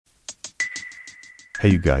Hey,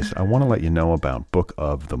 you guys, I want to let you know about Book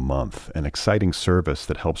of the Month, an exciting service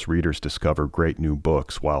that helps readers discover great new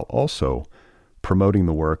books while also promoting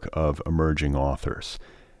the work of emerging authors.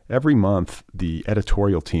 Every month, the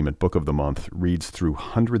editorial team at Book of the Month reads through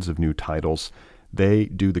hundreds of new titles. They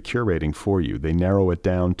do the curating for you. They narrow it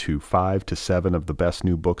down to 5 to 7 of the best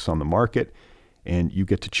new books on the market, and you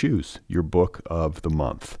get to choose your Book of the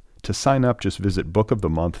Month. To sign up, just visit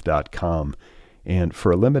bookofthemonth.com. And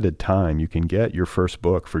for a limited time, you can get your first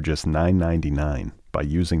book for just $9.99 by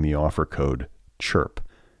using the offer code CHIRP,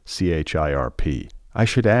 C-H-I-R-P. I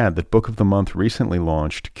should add that Book of the Month recently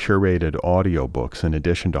launched curated audiobooks in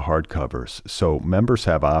addition to hardcovers, so members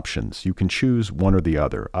have options. You can choose one or the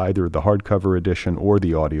other, either the hardcover edition or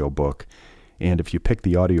the audiobook. And if you pick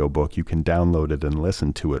the audiobook, you can download it and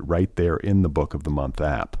listen to it right there in the Book of the Month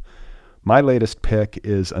app. My latest pick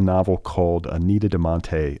is a novel called Anita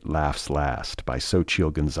DeMonte Laughs Last by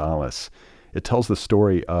Xochitl Gonzalez. It tells the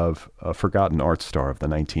story of a forgotten art star of the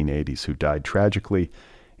 1980s who died tragically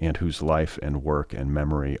and whose life and work and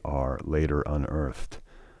memory are later unearthed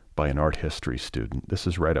by an art history student. This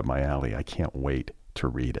is right up my alley. I can't wait to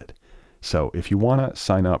read it. So if you want to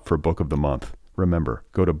sign up for Book of the Month, remember,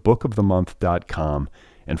 go to bookofthemonth.com,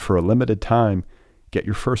 and for a limited time, get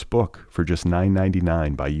your first book for just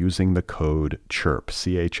 $9.99 by using the code CHIRP,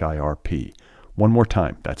 C-H-I-R-P. One more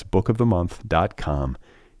time, that's bookofthemonth.com.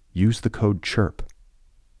 Use the code CHIRP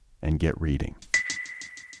and get reading.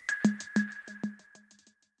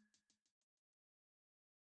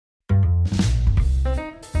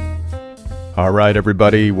 All right,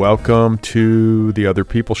 everybody, welcome to The Other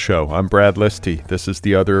People Show. I'm Brad Listy. This is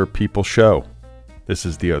The Other People Show. This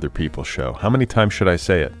is The Other People Show. How many times should I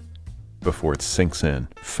say it before it sinks in,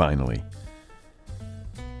 finally?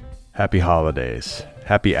 Happy holidays.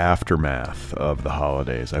 Happy aftermath of the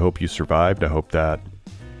holidays. I hope you survived. I hope that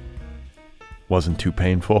wasn't too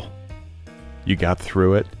painful. You got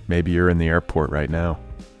through it. Maybe you're in the airport right now.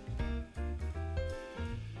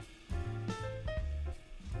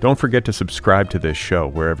 Don't forget to subscribe to this show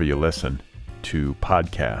wherever you listen to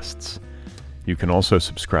podcasts. You can also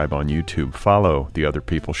subscribe on YouTube. Follow The Other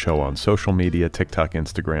People Show on social media, TikTok,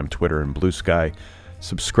 Instagram, Twitter, and Blue Sky.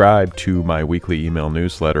 Subscribe to my weekly email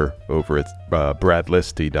newsletter over at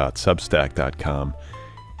bradlisty.substack.com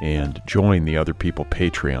and join The Other People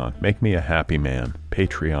Patreon. Make me a happy man.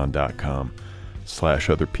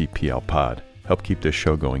 Patreon.com/otherpplpod. Help keep this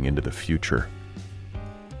show going into the future.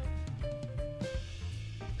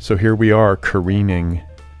 So here we are, careening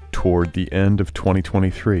toward the end of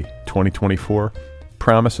 2023. 2024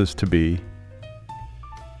 promises to be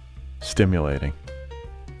stimulating.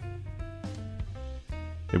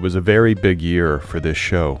 It was a very big year for this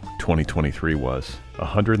show, 2023 was.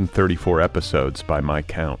 134 episodes by my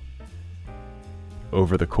count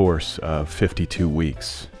over the course of 52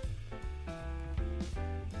 weeks.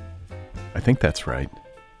 I think that's right.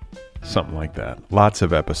 Something like that. Lots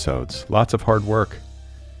of episodes, lots of hard work.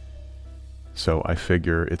 So I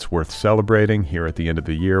figure it's worth celebrating here at the end of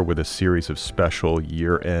the year with a series of special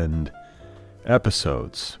year-end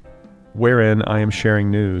episodes, wherein I am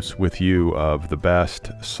sharing news with you of the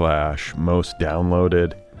best/most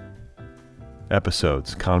downloaded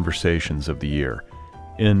episodes, conversations of the year.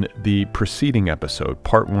 In the preceding episode,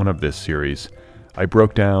 part 1 of this series, I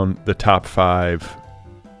broke down the top 5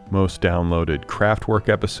 most downloaded Craftwork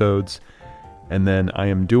episodes, and then I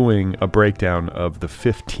am doing a breakdown of the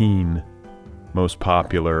 15 most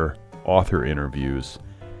popular author interviews.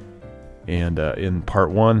 And in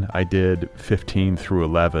part 1, I did 15 through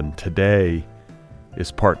 11. Today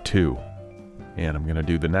is part 2. And I'm going to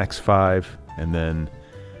do the next 5. And then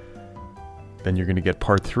you're going to get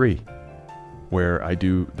part 3, where I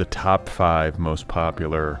do the top 5 most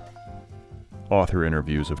popular author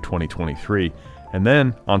interviews of 2023. And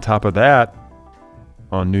then on top of that,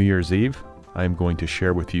 on New Year's Eve, I'm going to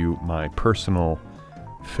share with you my personal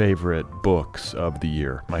favorite books of the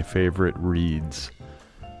year, my favorite reads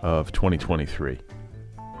of 2023.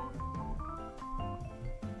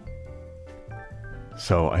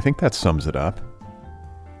 So I think that sums it up.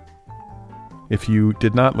 If you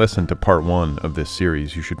did not listen to part 1 of this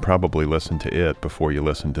series, you should probably listen to it before you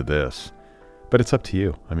listen to this. But it's up to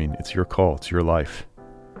you. I mean, it's your call. It's your life.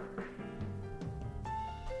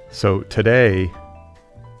 So today,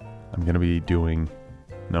 I'm going to be doing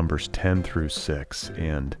numbers 10 through 6,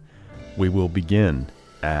 and we will begin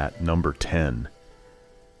at number 10.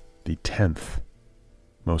 The 10th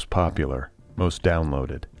most popular, most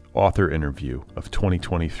downloaded author interview of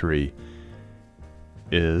 2023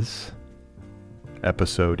 is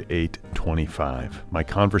episode 825, my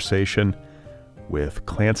conversation with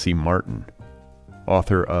Clancy Martin,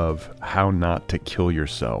 author of How Not to Kill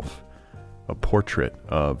Yourself, a portrait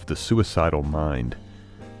of the suicidal mind,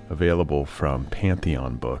 available from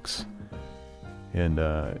Pantheon Books. And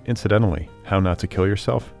incidentally, How Not to Kill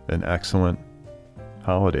Yourself, an excellent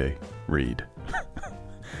holiday read.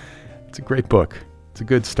 It's a great book. It's a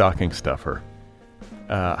good stocking stuffer.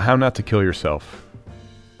 How Not to Kill Yourself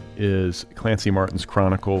is Clancy Martin's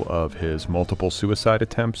chronicle of his multiple suicide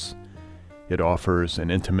attempts. It offers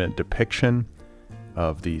an intimate depiction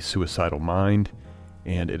of the suicidal mind,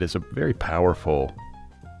 and it is a very powerful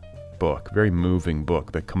book, very moving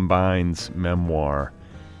book that combines memoir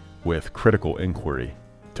with critical inquiry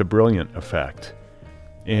to brilliant effect.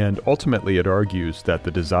 And ultimately it argues that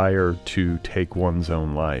the desire to take one's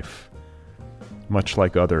own life, much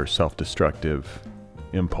like other self-destructive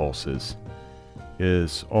impulses,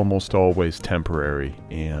 is almost always temporary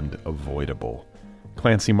and avoidable.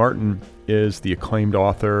 Clancy Martin is the acclaimed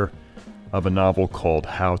author of a novel called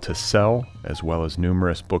How to Sell, as well as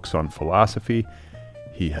numerous books on philosophy.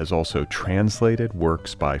 He has also translated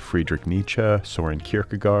works by Friedrich Nietzsche, Soren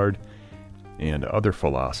Kierkegaard, and other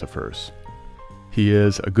philosophers. He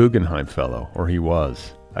is a Guggenheim Fellow, or he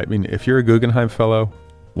was. I mean, if you're a Guggenheim Fellow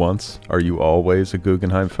once, are you always a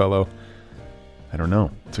Guggenheim Fellow? I don't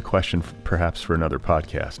know. It's a question perhaps for another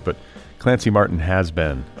podcast, but Clancy Martin has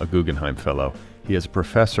been a Guggenheim Fellow. He is a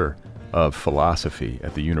professor of philosophy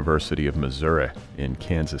at the University of Missouri in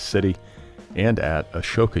Kansas City and at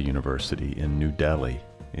Ashoka University in New Delhi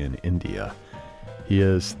in India. He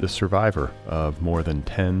is the survivor of more than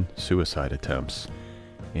 10 suicide attempts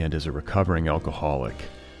and is a recovering alcoholic.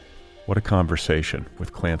 What a conversation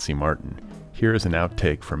with Clancy Martin. Here is an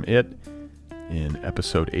outtake from it in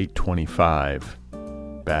episode 825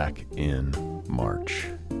 back in March.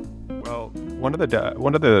 Well, one of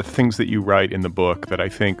the things that you write in the book that I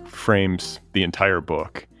think frames the entire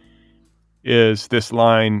book is this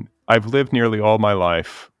line, "I've lived nearly all my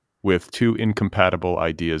life with two incompatible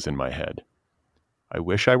ideas in my head. I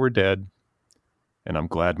wish I were dead, and I'm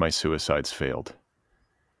glad my suicides failed."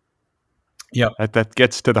 Yeah, that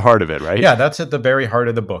gets to the heart of it, right? Yeah, that's at the very heart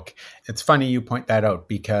of the book. It's funny you point that out,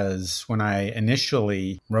 because when I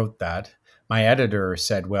initially wrote that, my editor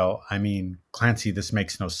said, well, I mean, Clancy, this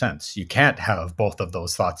makes no sense. You can't have both of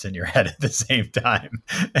those thoughts in your head at the same time.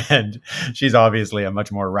 And she's obviously a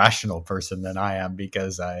much more rational person than I am,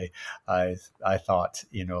 because I thought,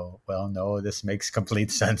 well, no, this makes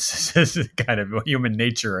complete sense. This is kind of human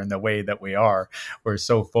nature and the way that we are. We're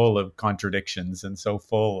so full of contradictions and so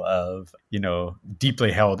full of,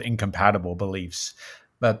 deeply held incompatible beliefs.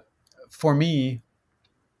 But for me,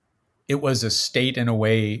 it was a state in a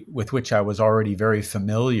way with which I was already very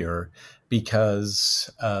familiar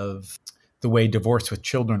because of the way divorce with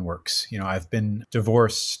children works. I've been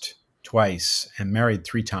divorced twice and married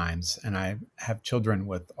 3 times, and I have children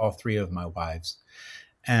with all 3 of my wives.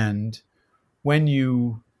 And when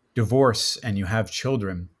you divorce and you have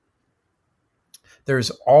children, there's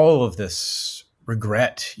all of this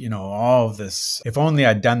regret, all of this, if only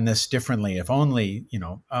I'd done this differently, if only,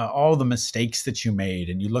 all the mistakes that you made,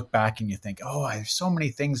 and you look back and you think, oh, there's so many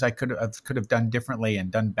things I could have done differently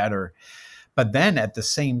and done better. But then at the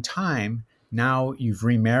same time, now you've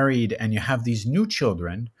remarried and you have these new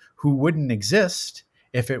children who wouldn't exist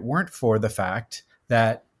if it weren't for the fact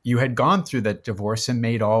that you had gone through that divorce and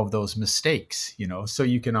made all of those mistakes, so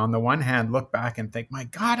you can, on the one hand, look back and think, my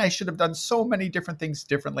God, I should have done so many different things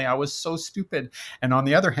differently. I was so stupid. And on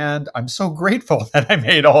the other hand, I'm so grateful that I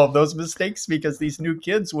made all of those mistakes, because these new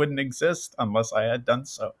kids wouldn't exist unless I had done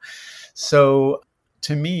so. So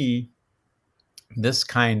to me, this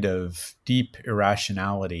kind of deep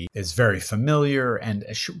irrationality is very familiar, and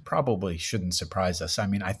it probably shouldn't surprise us. I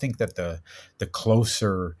mean, I think that the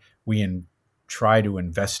closer we try to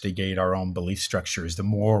investigate our own belief structures, the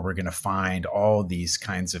more we're going to find all these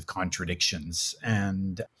kinds of contradictions.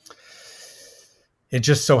 And it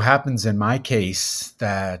just so happens in my case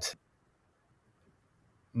that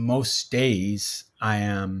most days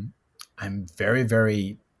I'm very,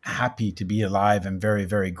 very happy to be alive and very,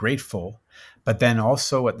 very grateful. But then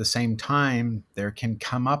also at the same time, there can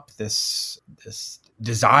come up this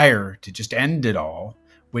desire to just end it all,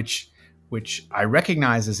 which I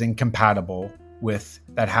recognize as incompatible with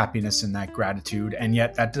that happiness and that gratitude. And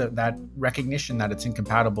yet that recognition that it's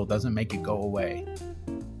incompatible doesn't make it go away.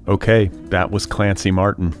 Okay, that was Clancy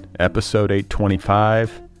Martin, episode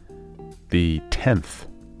 825, the 10th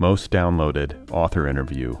most downloaded author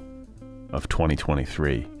interview of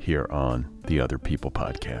 2023 here on the Other People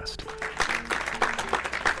podcast.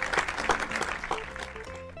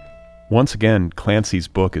 Once again, Clancy's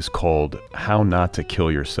book is called How Not to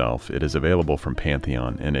Kill Yourself. It is available from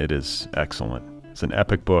Pantheon, and it is excellent. It's an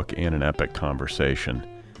epic book and an epic conversation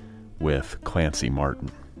with Clancy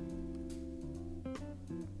Martin.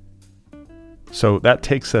 So that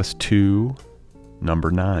takes us to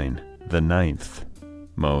number 9, the 9th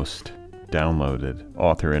most downloaded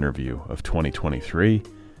author interview of 2023.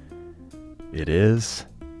 It is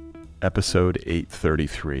episode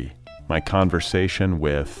 833, my conversation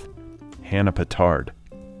with Hannah Pittard,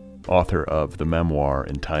 author of the memoir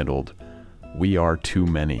entitled We Are Too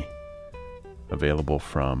Many, available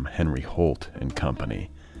from Henry Holt and Company.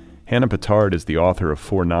 Hannah Pittard is the author of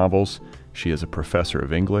 4 novels. She is a professor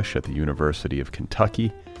of English at the University of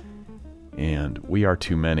Kentucky, and We Are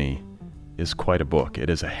Too Many is quite a book. It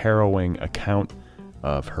is a harrowing account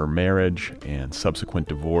of her marriage and subsequent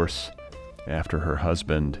divorce after her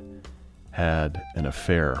husband had an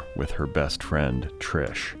affair with her best friend,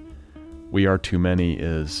 Trish. We Are Too Many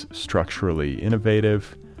is structurally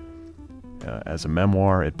innovative. As a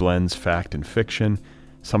memoir, it blends fact and fiction,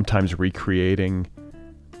 sometimes recreating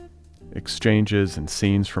exchanges and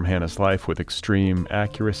scenes from Hannah's life with extreme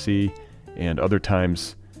accuracy, and other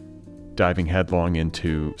times diving headlong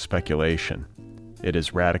into speculation. It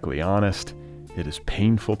is radically honest. It is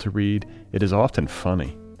painful to read. It is often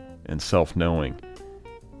funny and self-knowing.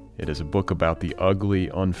 It is a book about the ugly,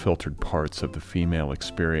 unfiltered parts of the female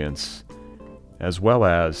experience, as well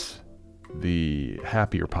as the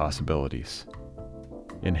happier possibilities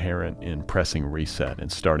inherent in pressing reset and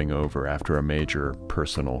starting over after a major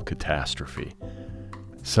personal catastrophe.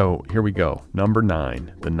 So here we go. Number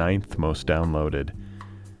 9, the 9th most downloaded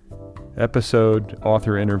episode,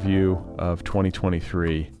 author interview of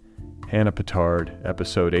 2023, Hannah Pittard,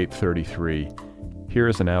 episode 833. Here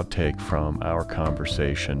is an outtake from our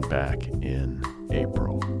conversation back in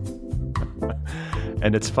April.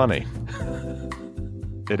 And it's funny.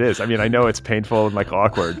 It is. I mean, I know it's painful and like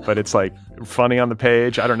awkward, but it's like funny on the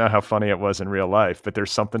page. I don't know how funny it was in real life, but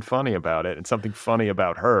there's something funny about it and something funny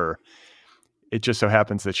about her. It just so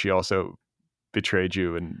happens that she also betrayed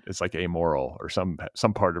you and is like amoral, or some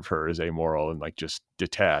part of her is amoral and like just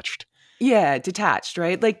detached. Yeah, detached,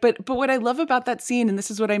 right? Like, but what I love about that scene, and this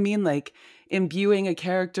is what I mean, like imbuing a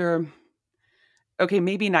character, okay,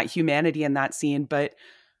 maybe not humanity in that scene, but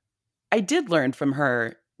I did learn from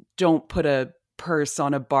her, don't put a purse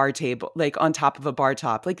on a bar table, like on top of a bar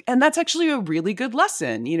top. Like, and that's actually a really good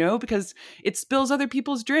lesson, you know, because it spills other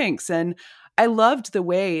people's drinks. And I loved the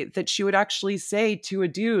way that she would actually say to a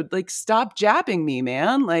dude, like, stop jabbing me,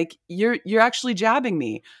 man. Like you're actually jabbing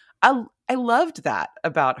me. I loved that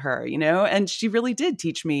about her, you know, and she really did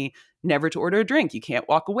teach me never to order a drink you can't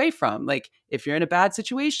walk away from. Like if you're in a bad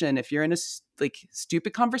situation, if you're in a like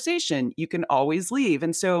stupid conversation, you can always leave.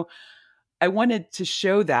 And so I wanted to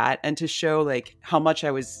show that, and to show like how much I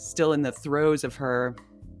was still in the throes of her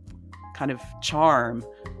kind of charm,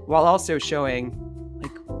 while also showing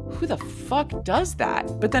like, who the fuck does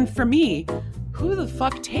that? But then for me, who the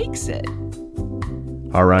fuck takes it?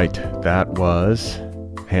 All right, that was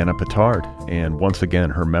Hannah Pittard, and once again,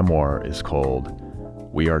 her memoir is called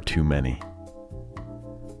We Are Too Many.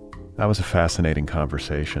 That was a fascinating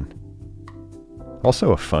conversation.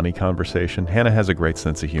 Also a funny conversation. Hannah has a great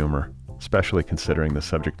sense of humor, especially considering the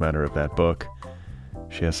subject matter of that book.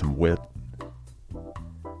 She has some wit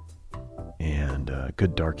and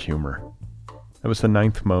good dark humor. That was the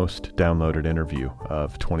 9th most downloaded interview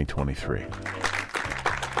of 2023.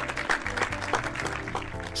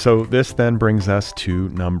 So this then brings us to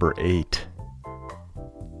number 8.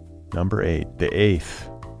 Number 8, the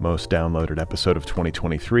 8th most downloaded episode of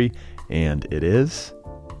 2023, and it is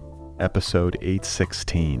episode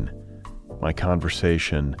 816, my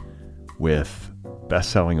conversation with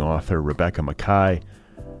best-selling author Rebecca Makkai.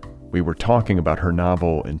 We were talking about her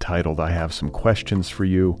novel entitled I Have Some Questions for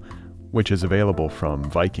You, which is available from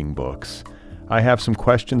Viking Books. I Have Some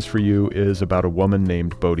Questions for You is about a woman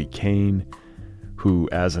named Bodhi Kane, who,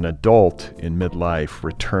 as an adult in midlife,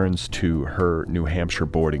 returns to her New Hampshire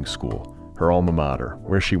boarding school, her alma mater,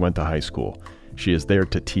 where she went to high school. She is there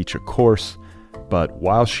to teach a course, but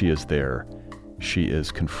while she is there, she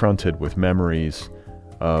is confronted with memories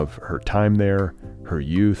of her time there, her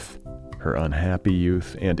youth, her unhappy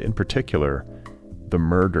youth, and in particular, the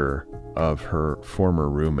murder of her former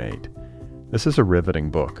roommate. This is a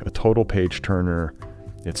riveting book, a total page-turner.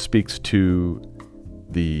 It speaks to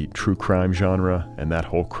the true crime genre and that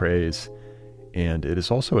whole craze, and it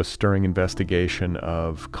is also a stirring investigation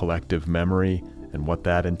of collective memory and what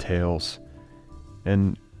that entails,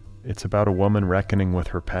 and it's about a woman reckoning with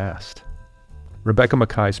her past. Rebecca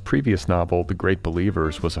Mackai's previous novel, The Great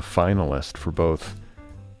Believers, was a finalist for both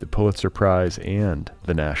the Pulitzer Prize and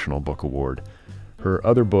the National Book Award. Her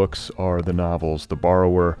other books are the novels The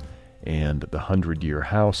Borrower and The 100-Year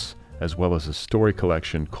House, as well as a story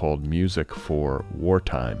collection called Music for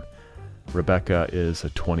Wartime. Rebecca is a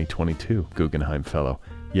 2022 Guggenheim Fellow,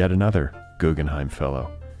 yet another Guggenheim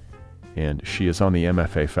Fellow. And she is on the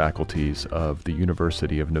MFA faculties of the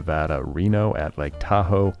University of Nevada, Reno at Lake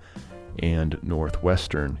Tahoe and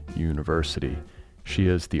Northwestern University. She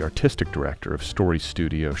is the artistic director of Story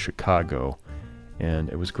Studio Chicago, and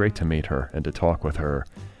it was great to meet her and to talk with her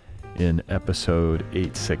in episode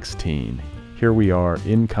 816. Here we are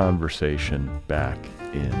in conversation back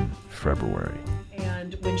in February.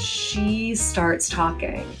 And when she starts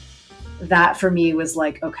talking, that for me was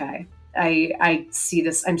like, okay, I see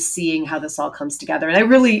this, I'm seeing how this all comes together. And I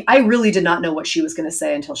really did not know what she was going to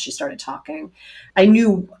say until she started talking. I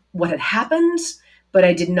knew what had happened, but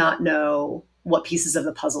I did not know what pieces of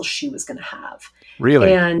the puzzle she was going to have.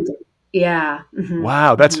 Really? And yeah. Mm-hmm.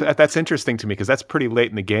 Wow. That's interesting to me, because that's pretty late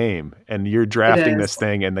in the game, and you're drafting this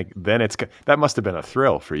thing, and then that must've been a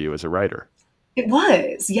thrill for you as a writer. It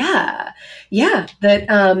was. Yeah. Yeah.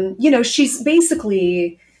 That, she's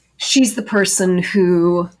the person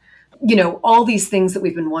who, all these things that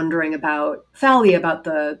we've been wondering about Thalia, about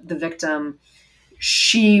the victim,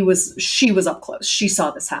 she was up close. She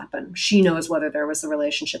saw this happen. She knows whether there was a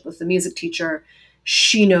relationship with the music teacher.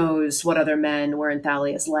 She knows what other men were in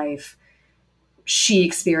Thalia's life. She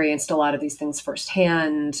experienced a lot of these things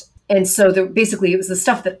firsthand. And so basically it was the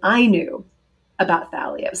stuff that I knew about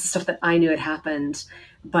Thalia. It was the stuff that I knew had happened,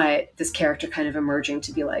 but this character kind of emerging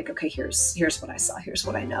to be like, okay, here's what I saw. Here's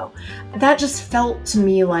what I know. That just felt to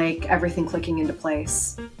me like everything clicking into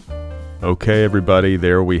place. Okay, everybody,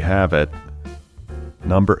 there we have it.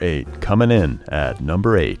 Number 8, coming in at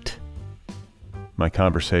number 8. My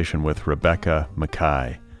conversation with Rebecca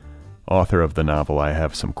Makkai, author of the novel I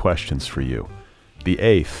Have Some Questions for You, the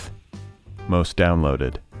 8th most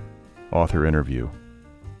downloaded author interview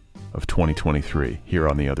of 2023 here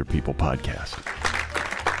on the Other People podcast.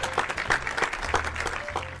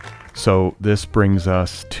 So this brings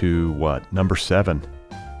us to what? Number 7.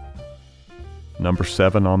 Number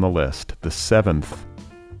 7 on the list, the 7th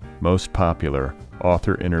most popular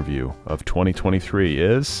author interview of 2023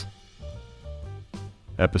 is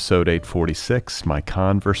episode 846, my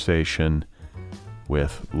conversation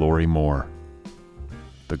with Lori Moore,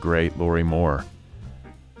 the great Lori Moore.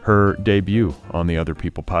 Her debut on the Other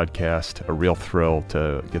People podcast, a real thrill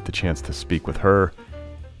to get the chance to speak with her.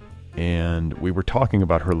 And we were talking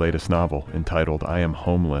about her latest novel entitled I Am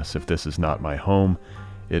Homeless, If This Is Not My Home.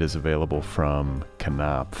 It is available from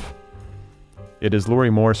Knopf. It is Lori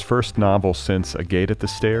Moore's first novel since A Gate at the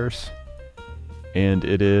Stairs, and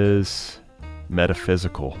it is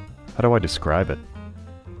metaphysical. How do I describe it?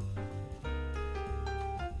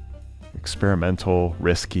 Experimental,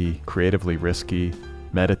 risky, creatively risky,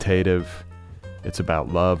 meditative. It's about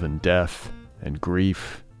love and death and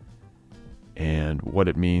grief and what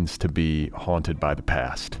it means to be haunted by the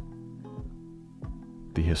past,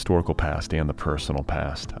 the historical past and the personal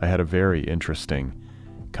past. I had a very interesting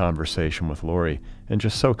conversation with Lori, and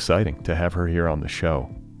just so exciting to have her here on the show.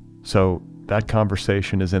 So that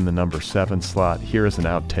conversation is in the number 7 slot. Here is an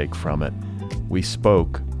outtake from it. We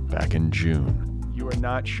spoke back in June. You are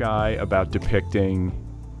not shy about depicting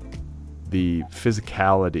the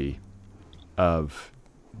physicality of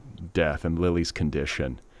death and Lily's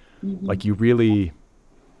condition. Mm-hmm. Like, you really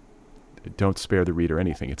don't spare the reader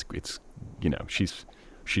anything. It's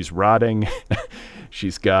she's rotting.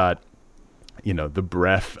 She's got the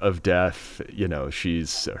breath of death,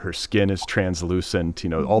 her skin is translucent,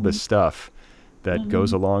 all this stuff that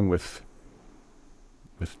goes along with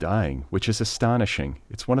dying, which is astonishing.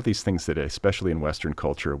 It's one of these things that, especially in Western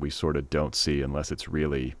culture, we sort of don't see unless it's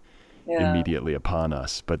really immediately upon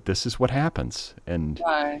us. But this is what happens. And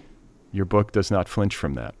your book does not flinch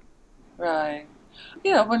from that. Right.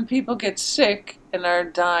 When people get sick and are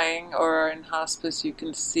dying or are in hospice, you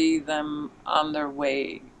can see them on their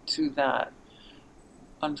way to that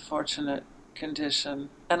unfortunate condition.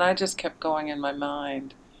 And I just kept going in my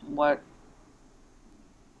mind what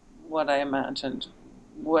I imagined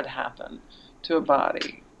would happen to a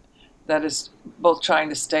body that is both trying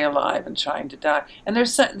to stay alive and trying to die. And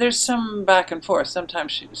there's some back and forth.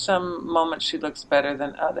 Sometimes some moments she looks better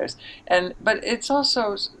than others. But it's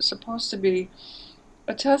also supposed to be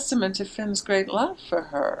a testament to Finn's great love for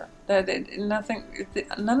her. That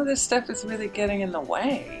none of this stuff is really getting in the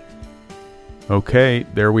way. Okay,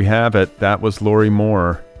 there we have it. That was Lori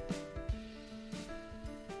Moore,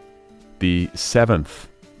 the 7th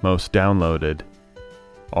most downloaded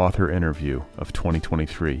author interview of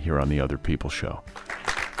 2023 here on the Other People Show.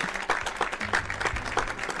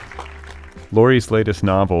 Lori's latest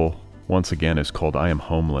novel once again, is called I Am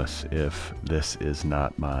Homeless If This Is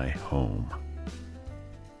Not My Home.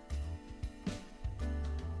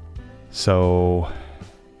 So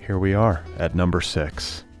here we are at number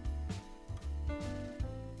 6.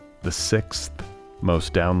 The 6th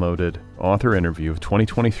most downloaded author interview of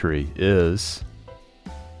 2023 is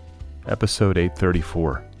episode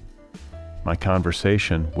 834, my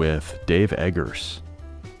conversation with Dave Eggers.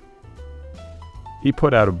 He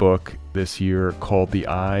put out a book this year called The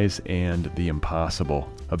Eyes and the Impossible,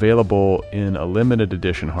 available in a limited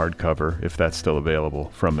edition hardcover, if that's still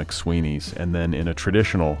available, from McSweeney's, and then in a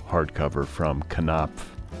traditional hardcover from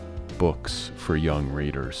Knopf Books for Young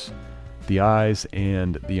Readers. The Eyes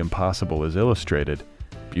and the Impossible is illustrated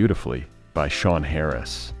beautifully by Sean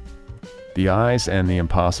Harris. The Eyes and the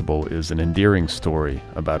Impossible is an endearing story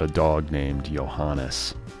about a dog named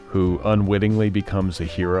Johannes, who unwittingly becomes a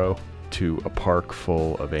hero to a park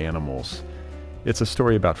full of animals. It's a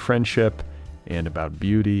story about friendship and about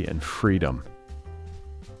beauty and freedom.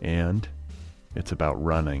 And it's about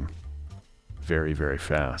running very, very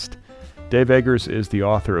fast. Dave Eggers is the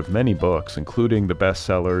author of many books, including the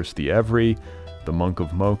bestsellers The Every, The Monk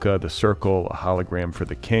of Mocha, The Circle, A Hologram for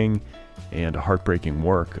the King, and a heartbreaking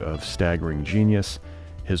work of staggering genius.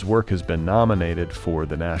 His work has been nominated for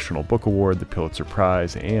the National Book Award, the Pulitzer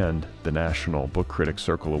Prize, and the National Book Critics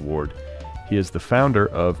Circle Award. He is the founder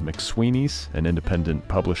of McSweeney's, an independent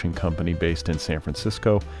publishing company based in San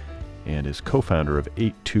Francisco, and is co-founder of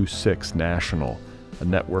 826 National, a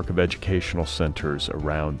network of educational centers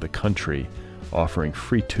around the country offering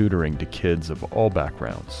free tutoring to kids of all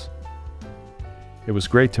backgrounds. It was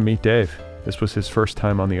great to meet Dave. This was his first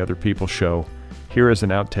time on the Other People Show. Here is an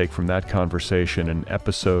outtake from that conversation in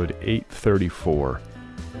episode 834,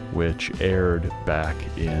 which aired back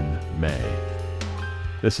in May.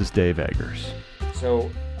 This is Dave Eggers.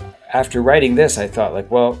 So after writing this, I thought,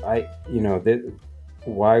 like, well,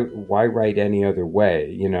 why write any other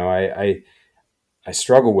way? I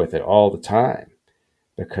struggle with it all the time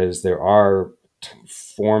because there are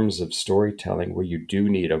forms of storytelling where you do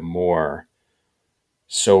need a more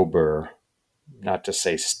sober, not to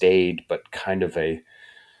say staid, but kind of a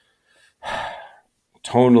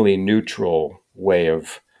tonally neutral way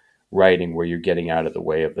of writing where you're getting out of the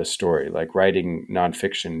way of the story. Like writing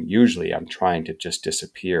nonfiction, usually I'm trying to just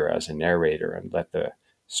disappear as a narrator and let the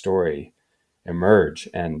story emerge.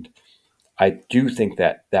 And I do think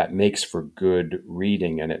that that makes for good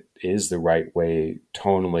reading, and it is the right way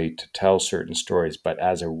tonally to tell certain stories. But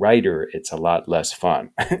as a writer, it's a lot less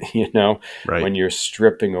fun, Right. When you're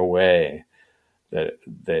stripping away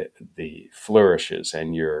the flourishes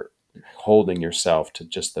and you're holding yourself to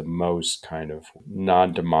just the most kind of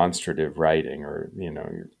non-demonstrative writing, or,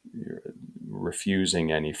 you're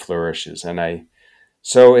refusing any flourishes.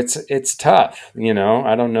 So it's tough,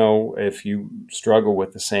 I don't know if you struggle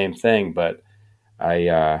with the same thing, but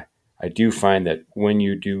I do find that when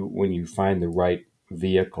you find the right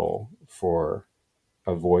vehicle for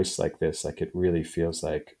a voice like this, like it really feels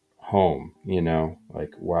like home,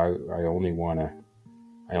 like why I only want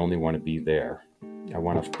to be there. I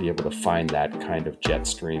want to be able to find that kind of jet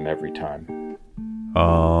stream every time.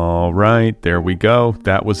 All right, there we go.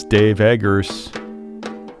 That was Dave Eggers,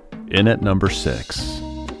 in at number 6.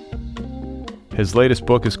 His latest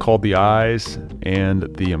book is called The Eyes and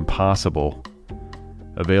the Impossible,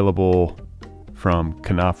 available from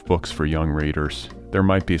Knopf Books for Young Readers. There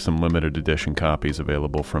might be some limited edition copies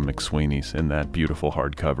available from McSweeney's in that beautiful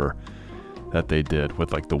hardcover that they did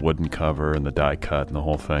with like the wooden cover and the die cut and the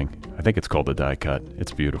whole thing. I think it's called the die cut.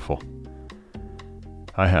 It's beautiful.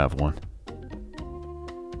 I have one.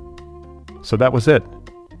 So that was it.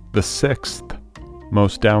 The 6th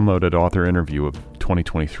most downloaded author interview of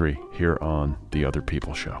 2023 here on The Other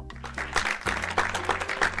People Show.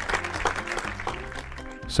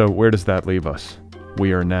 So where does that leave us?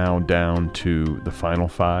 We are now down to the final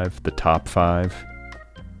 5, the top 5,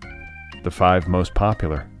 the 5 most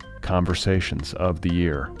popular conversations of the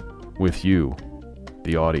year with you,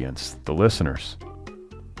 the audience, the listeners.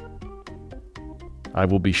 I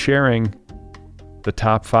will be sharing the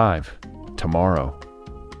top 5 tomorrow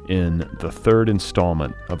in the 3rd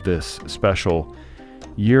installment of this special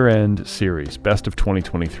year-end series, Best of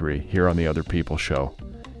 2023, here on The Other People Show.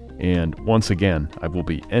 And once again, I will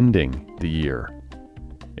be ending the year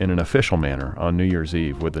in an official manner on New Year's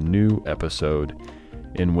Eve with a new episode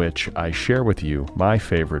in which I share with you my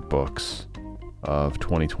favorite books of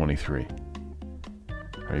 2023.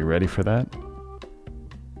 Are you ready for that?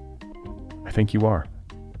 I think you are.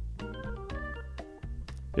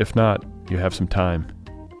 If not, you have some time.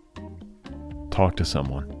 Talk to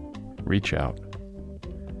someone. Reach out.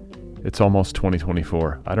 It's almost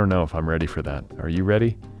 2024. I don't know if I'm ready for that. Are you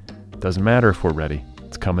ready? Doesn't matter if we're ready.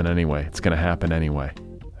 It's coming anyway. It's going to happen anyway.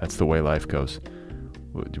 That's the way life goes.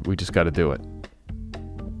 We just got to do it.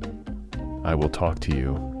 I will talk to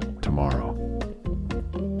you tomorrow.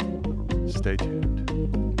 Stay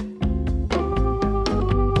tuned.